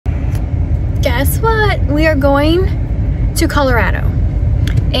guess what? We are going to Colorado.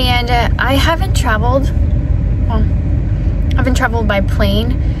 And I haven't traveled, well, I haven't traveled by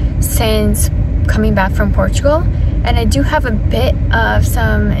plane since coming back from Portugal. And I do have a bit of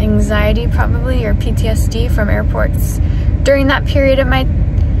some anxiety probably, or PTSD from airports during that period of my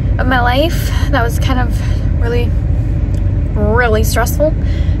life. That was kind of really stressful.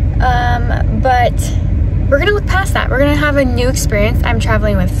 But we're gonna look past that. We're gonna have a new experience. I'm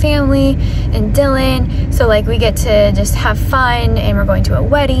traveling with family and Dylan, so like we get to just have fun, and we're going to a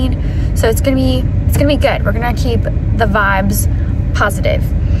wedding, so it's gonna be good. We're gonna keep the vibes positive.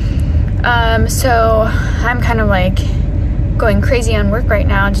 So I'm kind of like going crazy on work right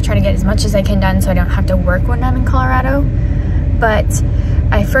now, just trying to get as much as I can done so I don't have to work when I'm in Colorado. But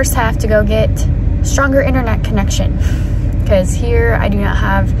I first have to go get stronger internet connection, because here I do not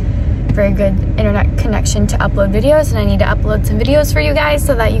have very good internet connection to upload videos, and I need to upload some videos for you guys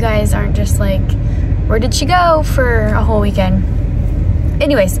so that you guys aren't just like, where did she go for a whole weekend?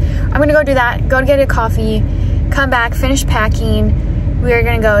 Anyways, I'm gonna go do that, go get a coffee, come back, finish packing. We are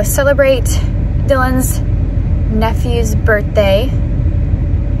gonna go celebrate Dylan's nephew's birthday,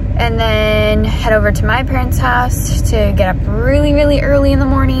 and then head over to my parents' house to get up really early in the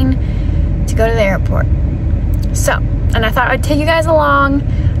morning to go to the airport. So, and I thought I'd take you guys along,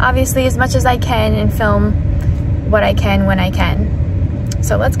 obviously as much as I can, and film what I can when I can.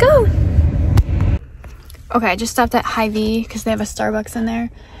 So let's go. Okay, I just stopped at Hy-Vee because they have a Starbucks in there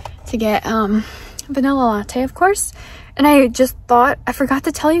to get vanilla latte, of course. And I just thought, I forgot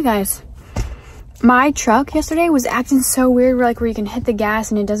to tell you guys, my truck yesterday was acting so weird, like where you can hit the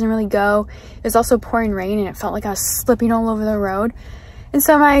gas and it doesn't really go. It was also pouring rain and it felt like I was slipping all over the road. And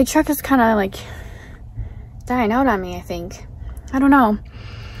so my truck is kind of like dying out on me, I think. I don't know.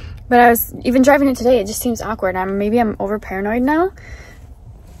 But I was even driving it today, it just seems awkward. Maybe I'm over paranoid now.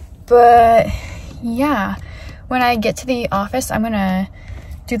 But yeah, when I get to the office, I'm gonna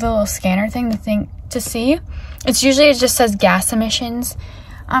do the little scanner thing to see. It's usually, it just says gas emissions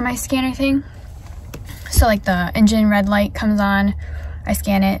on my scanner thing. So like the engine red light comes on, I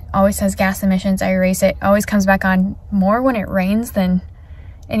scan it, always says gas emissions, I erase it, always comes back on more when it rains than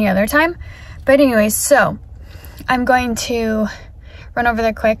any other time. But anyways, so I'm going to run over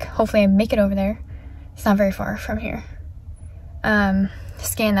there quick. Hopefully I make it over there. It's not very far from here.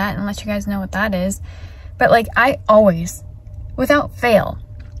 Scan that and let you guys know what that is. But like, I always, without fail,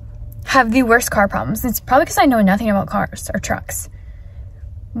 have the worst car problems. It's probably because I know nothing about cars or trucks.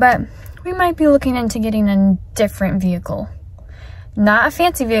 But we might be looking into getting a different vehicle. Not a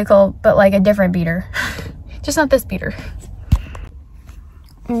fancy vehicle, but like a different beater. Just not this beater.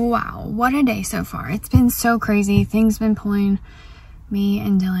 Wow, what a day so far. It's been so crazy. Things been pulling me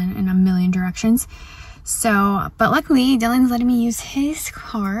and Dylan in a million directions. So, but luckily Dylan's letting me use his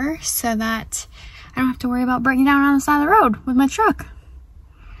car so that I don't have to worry about breaking down on the side of the road with my truck.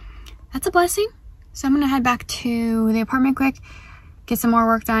 That's a blessing. So I'm gonna head back to the apartment quick, get some more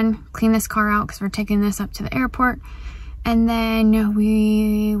work done, clean this car out because we're taking this up to the airport. And then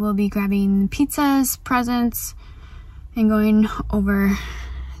we will be grabbing pizzas, presents, and going over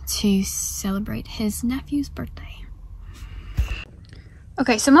to celebrate his nephew's birthday.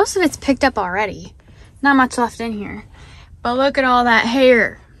 Okay, so most of it's picked up already. Not much left in here. But look at all that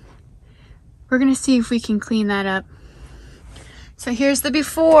hair. We're gonna see if we can clean that up. So here's the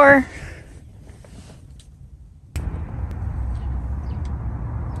before.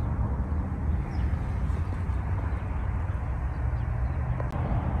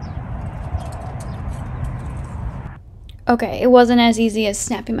 Okay, it wasn't as easy as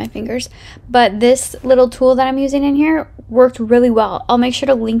snapping my fingers, but this little tool that I'm using in here worked really well. I'll make sure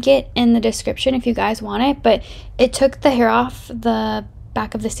to link it in the description if you guys want it, but it took the hair off the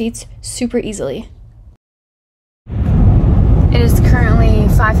back of the seats super easily. It is currently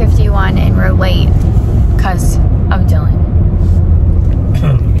 5:51 and we're late because of Dylan.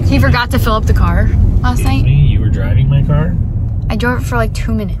 He forgot to fill up the car last night. You were driving my car? I drove it for like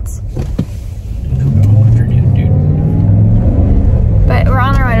 2 minutes. But we're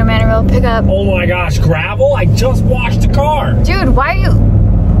on our way to Manorville, pick up. Oh my gosh, gravel? I just washed the car. Dude, why are you?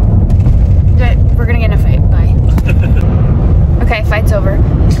 We're gonna get in a fight. Bye. Okay, fight's over.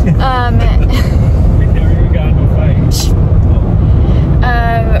 We never even got into a fight.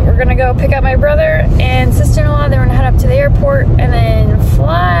 We're gonna go pick up my brother and sister-in-law. Then we're gonna head up to the airport and then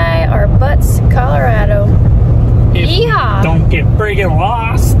fly our butts to Colorado. Yeehaw! Don't get friggin'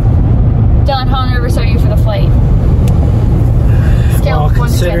 lost. Dylan, how nervous are you for the flight? Well,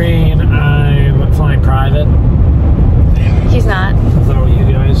 considering I'm flying private. He's not. I thought you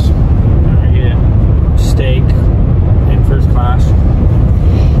guys are gonna get steak in first class.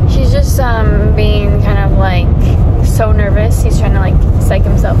 He's just being kind of like so nervous. He's trying to like psych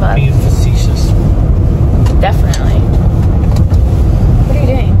himself up. Being facetious. Definitely. What are you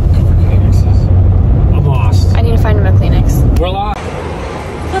doing? I'm lost. I need to find him a Kleenex. We're lost.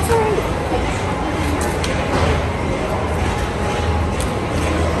 That's alright.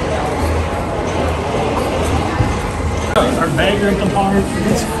 Our bag rental car. We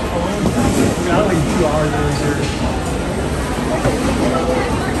got like 2 hours reserved.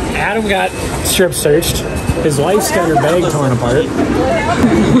 Adam got strip searched. His wife's got her bag torn apart.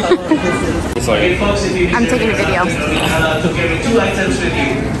 I'm taking a video.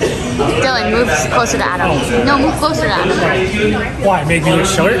 Dylan, move closer to Adam. No, move closer to Adam. Why? Make me look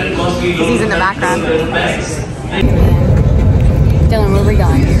short? Because he's in the background. Dylan, where are we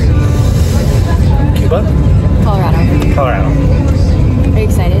going? Cuba? Colorado. Colorado. Are you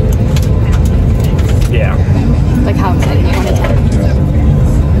excited? Yeah. Like how excited? 1 to 10.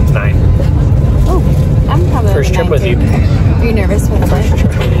 9. Oh, I'm probably First trip with you. Are you nervous for the flight?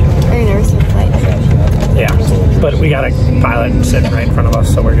 Are you nervous for the flight? Yeah. But we got a pilot sitting right in front of us,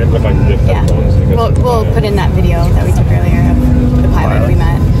 so we're good. Yeah. We'll put in that video that we took earlier of the pilot we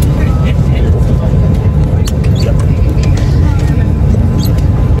met.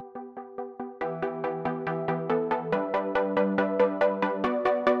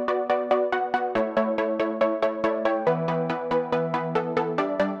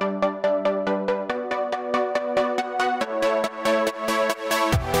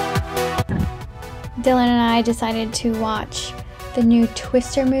 Dylan and I decided to watch the new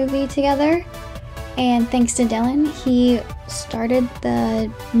Twister movie together, and thanks to Dylan, he started the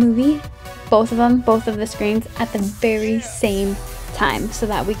movie, both of the screens at the very same time so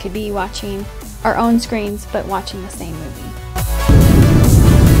that we could be watching our own screens but watching the same movie.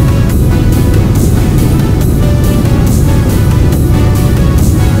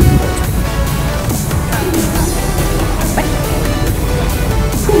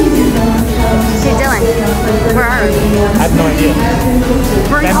 Hey Dylan, where are we? I have no idea.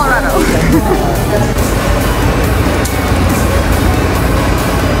 We're in Colorado.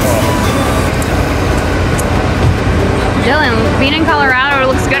 Dylan, being in Colorado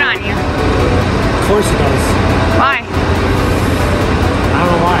looks good on you. Of course it does. Why? I don't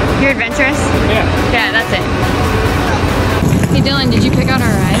know why. You're adventurous? Yeah. Yeah, that's it. Hey Dylan, did you pick out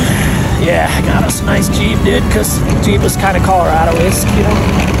our ride? Yeah, I got us a nice Jeep, dude, because Jeep is kind of Colorado-esque, you know?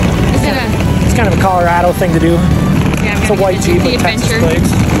 It's kind of a Colorado thing to do. Yeah, it's a white Jeep with Texas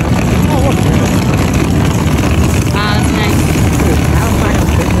plates. Oh, look. Wow, that's nice.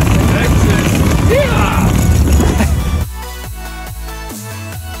 Yeah!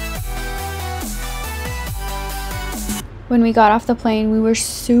 When we got off the plane, we were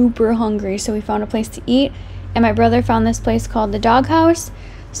super hungry, so we found a place to eat, and my brother found this place called the Dog House.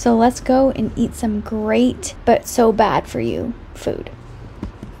 So let's go and eat some great, but so bad for you, food.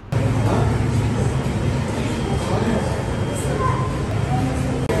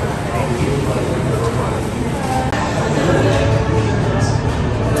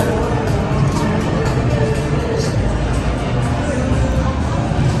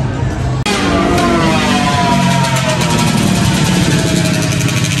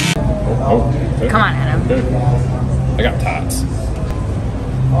 Come on, Adam. I got tots.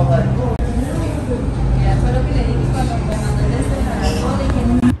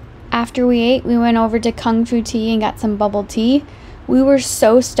 After we ate, we went over to Kung Fu Tea and got some bubble tea. We were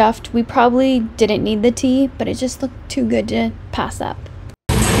so stuffed, we probably didn't need the tea, but it just looked too good to pass up.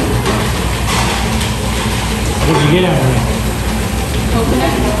 What'd you get out of it?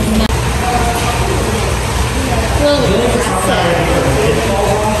 Coconut?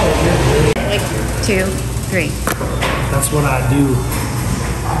 Like 2, 3. That's what I do.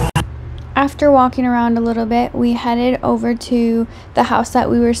 After walking around a little bit, we headed over to the house that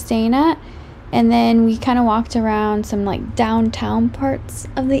we were staying at, and then we kind of walked around some like downtown parts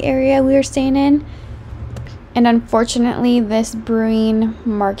of the area we were staying in. And unfortunately, this brewing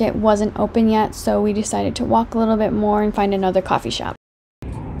market wasn't open yet, so we decided to walk a little bit more and find another coffee shop.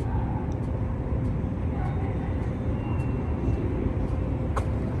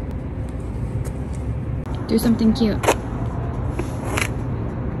 Do something cute.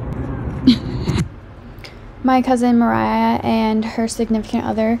 My cousin Mariah and her significant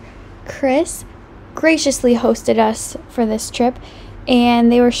other, Chris, graciously hosted us for this trip,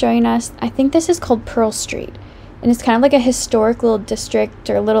 and they were showing us, I think this is called Pearl Street, and it's kind of like a historic little district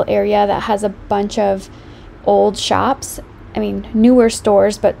or little area that has a bunch of old shops. I mean, newer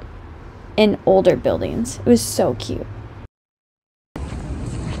stores, but in older buildings. It was so cute.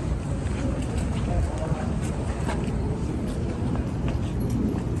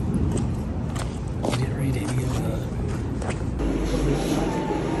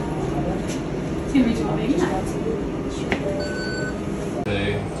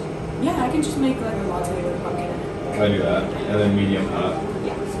 medium hot.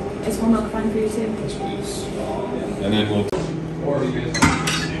 Yeah. Is whole milk fine for you too? Yes, please. And then we'll.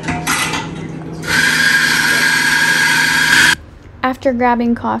 After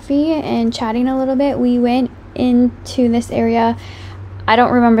grabbing coffee and chatting a little bit, we went into this area. I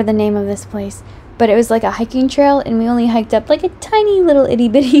don't remember the name of this place, but it was like a hiking trail, and we only hiked up like a tiny little itty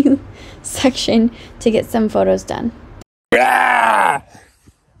bitty section to get some photos done. Yeah!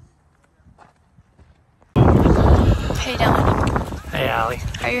 Hey Dylan. Hey Allie.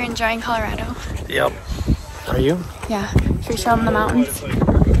 Are you enjoying Colorado? Yep. Are you? Yeah. Should we show them the mountains? We're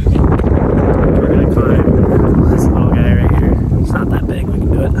gonna climb this little guy right here. It's not that big, we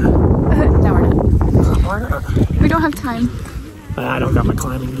can do it. No, we're not. Why not? We don't have time. I don't got my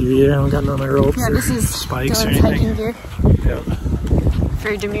climbing gear either. I don't got none of my ropes Yeah, this is spikes or Dylan's anything. hiking gear. Yep.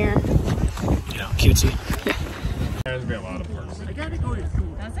 Very demure. Yeah, cutesy. Yeah. There's been a lot of Park City.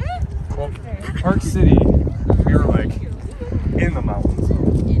 Does it? Well, Park City, we were like in the mountains.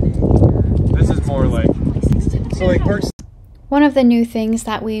 This is more like, so like Park City. One of the new things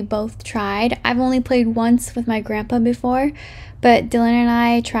that we both tried, I've only played once with my grandpa before, but Dylan and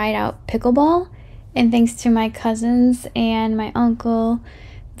I tried out pickleball, and thanks to my cousins and my uncle,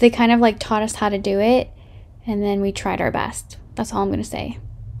 they kind of like taught us how to do it, and then we tried our best. That's all I'm gonna say.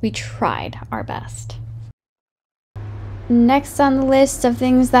 We tried our best. Next on the list of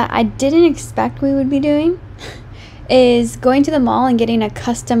things that I didn't expect we would be doing is going to the mall and getting a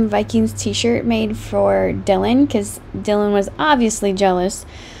custom Vikings t-shirt made for Dylan, because Dylan was obviously jealous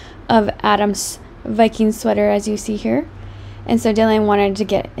of Adam's Viking sweater, as you see here. And so Dylan wanted to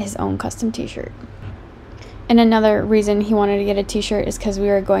get his own custom t-shirt. And another reason he wanted to get a t-shirt is because we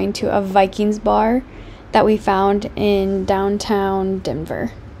were going to a Vikings bar that we found in downtown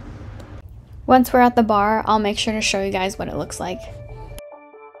Denver. Once we're at the bar, I'll make sure to show you guys what it looks like.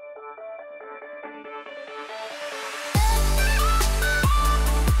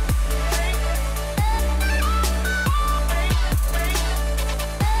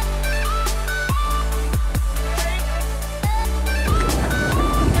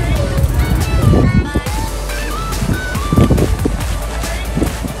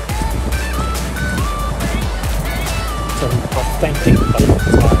 Authentic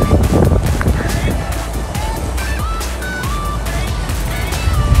Vikings bar.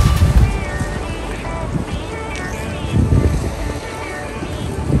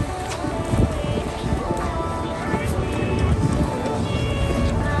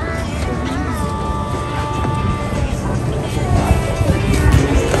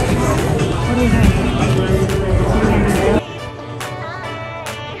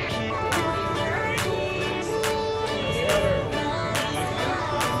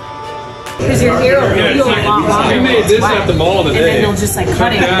 Because you're here, you'll want longer. We made this at the mall today. And then they'll just like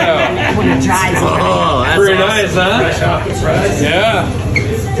cut it when it dries. Oh, that's Pretty nice, huh? Yeah.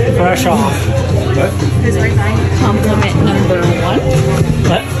 fresh off. Compliment number one.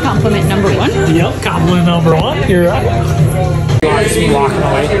 What? Compliment number one. Yep, compliment number one. You're right. Just walking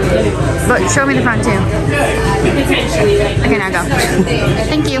away. But show me the front too. Okay, now go.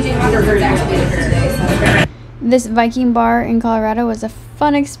 Thank you. This Viking bar in Colorado was a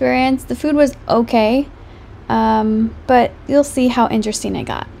fun experience. The food was okay, but you'll see how interesting it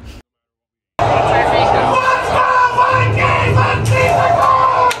got.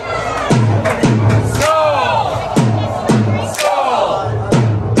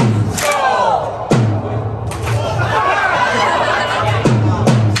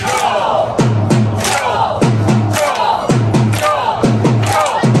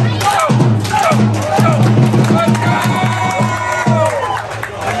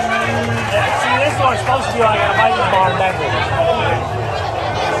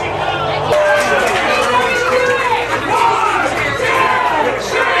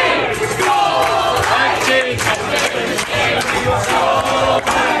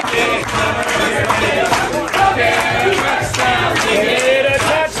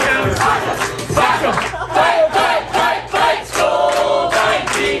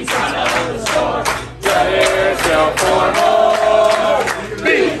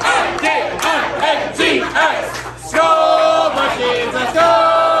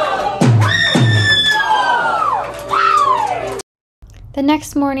 The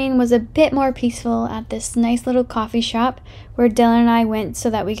next morning was a bit more peaceful at this nice little coffee shop where Dylan and I went so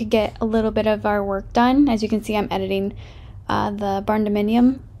that we could get a little bit of our work done. As you can see, I'm editing the barn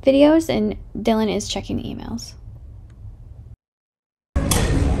dominium videos and Dylan is checking the emails.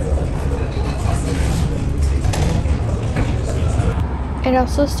 It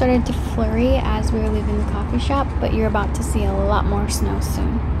also started to flurry as we were leaving the coffee shop, but you're about to see a lot more snow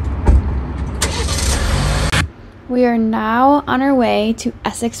soon. We are now on our way to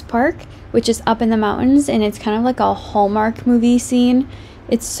Essex Park, which is up in the mountains, and it's kind of like a Hallmark movie scene.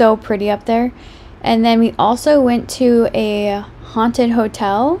 It's so pretty up there. And then we also went to a haunted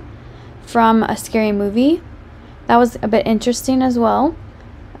hotel from a scary movie. That was a bit interesting as well.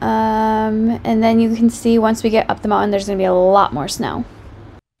 And then you can see once we get up the mountain, there's going to be a lot more snow.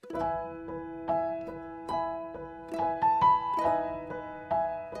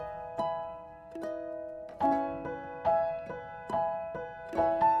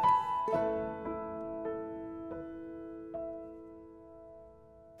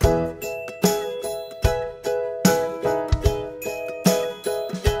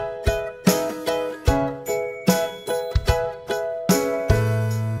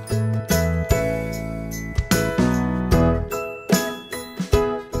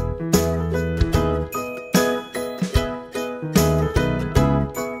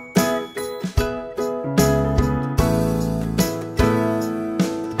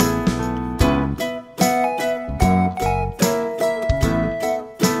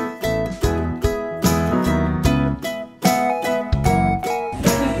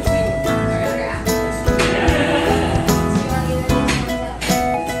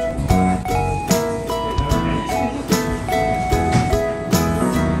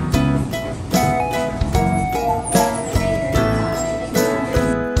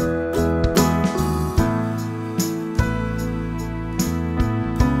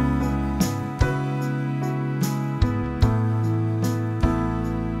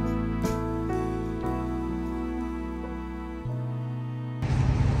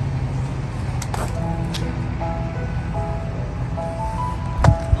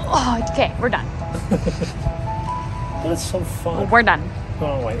 Oh, okay, we're done. That's so fun. We're done. You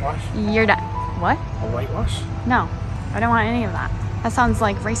want a whitewash? You're done. What? A whitewash? No, I don't want any of that. That sounds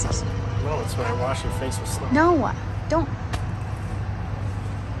like racist. No, it's when I wash your face with snow. No, don't.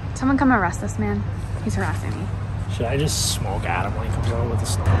 Someone come arrest this man. He's harassing me. Should I just smoke at him when he comes out with the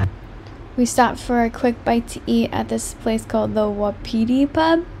snow? We stopped for a quick bite to eat at this place called the Wapiti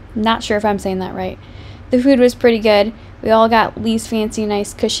Pub. Not sure if I'm saying that right. The food was pretty good. We all got Lee's fancy,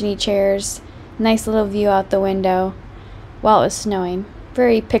 nice cushiony chairs. Nice little view out the window while it was snowing.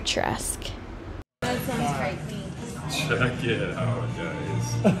 Very picturesque. That sounds great. Check it out,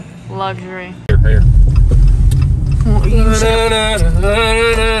 guys. Luxury. Here.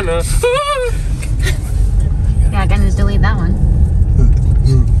 Yeah, I can just delete that one.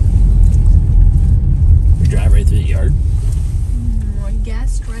 We drive right through the yard.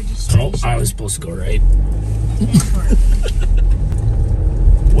 Guest registration. Oh, I was supposed to go right.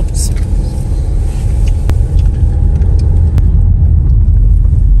 Whoops.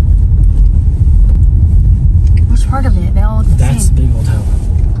 Which part of it? They all look the That's same. the big old town.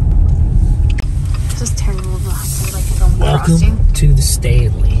 This is terrible. Like to go with Welcome frosting. to the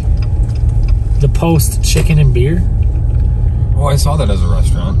Stanley. The Post Chicken and Beer. Oh, I saw that as a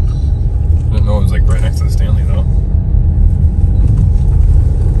restaurant. I didn't know it was like right next to the Stanley though.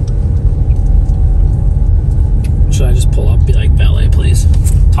 Should I just pull up and be like, valet, please?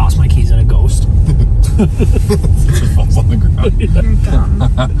 Toss my keys at a ghost. Falls on the ground. You're dumb.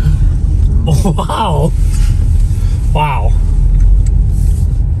 Wow. Wow.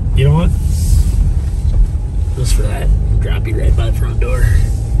 You know what? Just for that, drop you right by the front door.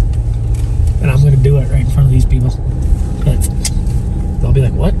 And I'm going to do it right in front of these people. But they'll be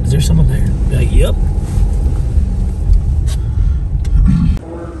like, what? Is there someone there? Be like, yep.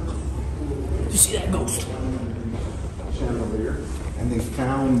 You see that ghost? Chandelier, and they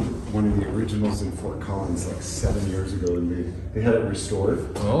found one of the originals in Fort Collins like 7 years ago, and they had it restored.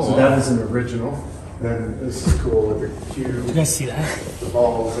 Oh, so wow. that is an original. Then this is cool with the cube, You guys see that? the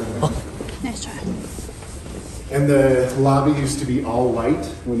balls, and Nice try. and the lobby used to be all white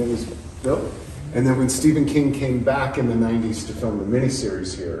when it was built. And then when Stephen King came back in the 90s to film the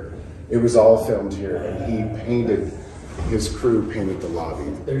miniseries here, it was all filmed here, and he painted, his crew painted the lobby.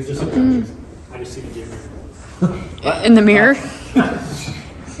 There's just a picture. I just see the deer. In the mirror?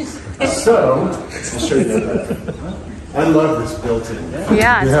 So, I'll show you that. I love this built-in.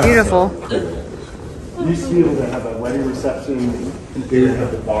 Yeah, it's beautiful. You used to be able to have a wedding reception. They would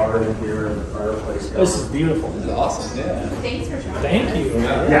have the bar in here and the fireplace. This is beautiful. This is awesome, yeah. Thank you.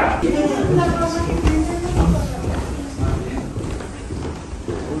 Yeah.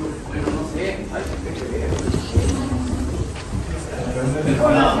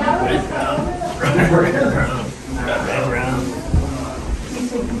 Red brown.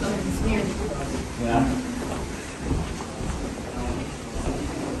 Yeah.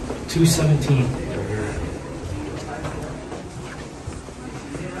 217.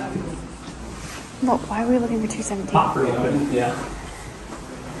 Well, why are we looking for 217? Top are open, yeah.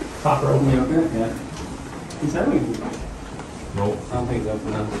 Top are open. Yeah. Is that what? Nope. I don't think that's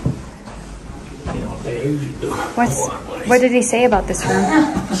enough. You know, they What did he say about this room?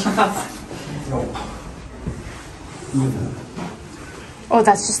 Oh,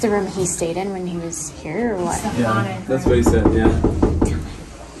 that's just the room he stayed in when he was here, or what? Yeah, that's what he said, yeah.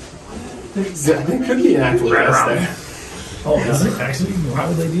 There could be an actual rest there. Oh, is it actually? Why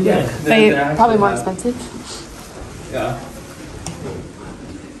would they do that? Probably more expensive. Yeah.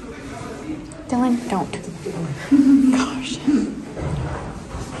 Dylan, don't. Gosh.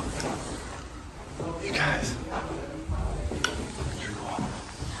 You guys.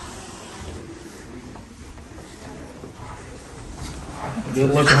 Good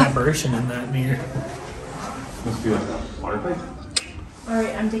looking apparition in that mirror. Must be a water pipe. All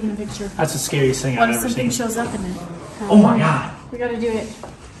right, I'm taking a picture. That's the scariest thing What I've if ever something seen. shows up in it? Oh my god. We gotta do it.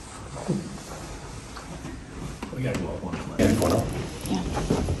 We gotta go up one. Yeah.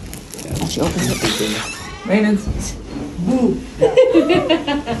 Oh, she opens it. Maintenance. Boo.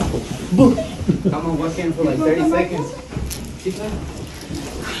 Boo. I'm gonna walk in for like 30 seconds.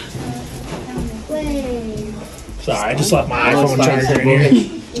 Sorry, I just left my iPhone charger in here.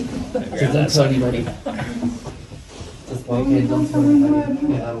 Just don't tell anybody. Just walk in, don't tell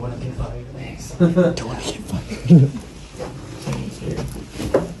anybody. Yeah, I don't wanna get fired. Thanks. Don't wanna get fired.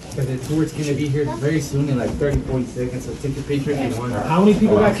 Because the tour's gonna be here very soon in like 30, 40 seconds, so take a picture if you want. How many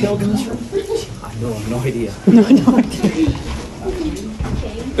people got killed in this room? I have no idea.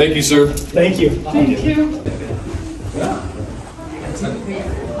 Thank you, sir. Thank you. Thank you.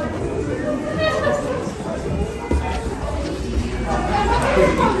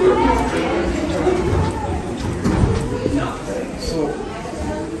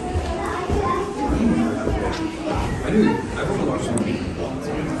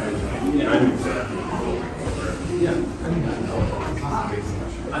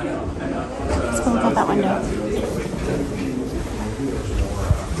 Let's go look out that window.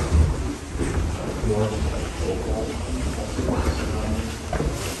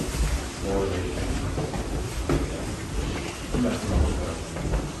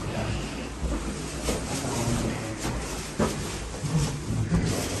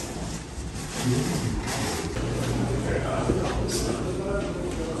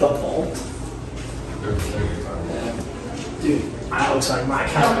 The vault. Dude, that looks like my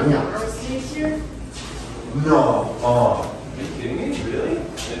house. No. Oh. Are you kidding me? Really?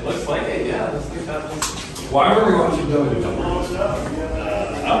 It looks like it, yeah. Let's get that one. Why were we watching W?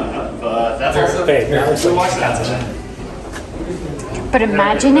 That's also Babe, that looks like that's But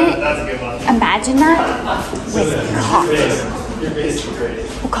imagine it. Imagine that with coffee. Your face is great.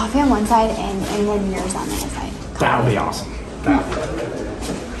 Well, coffee on one side and then mirrors on the other side. That would be awesome.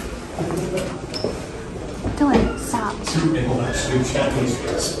 Dylan, stop. Two Chinese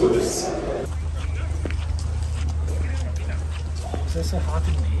spoons. Is this a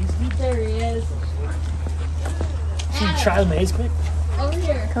haunted maze? There he is. Can you try the maze quick? Over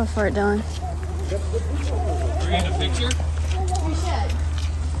here. Go for it, Dylan. We're getting a picture? We should.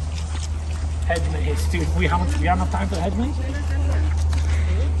 Hedge maze. Dude, we got enough time for the hedge maze?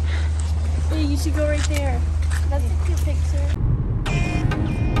 Hey, you should go right there. That's a cute picture.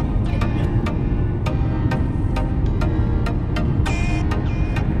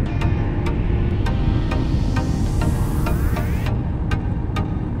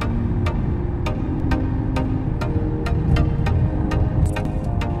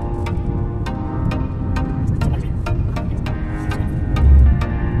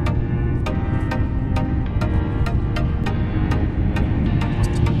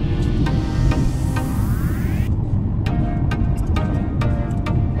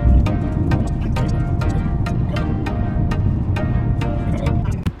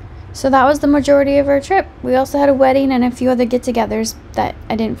 So that was the majority of our trip. We also had a wedding and a few other get-togethers that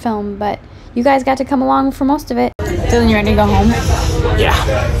I didn't film, but you guys got to come along for most of it. Dylan, you ready to go home? Yeah.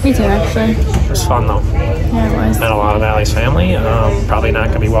 Me too, actually. It was fun though. Yeah, it was. Met a lot of Allie's family. Probably not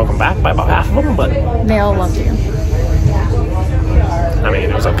going to be welcomed back by about half of them, but They all loved you. I mean,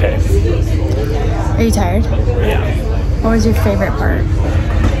 it was okay. Are you tired? Yeah. What was your favorite part?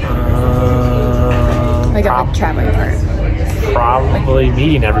 Like a big traveling part? Probably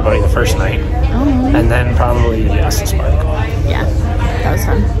meeting everybody the first night, Oh, and then probably the Essence Park, yeah. That was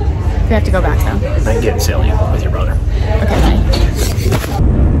fun. We have to go back though. and then getting silly with your brother. Okay,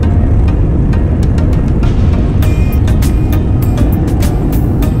 bye.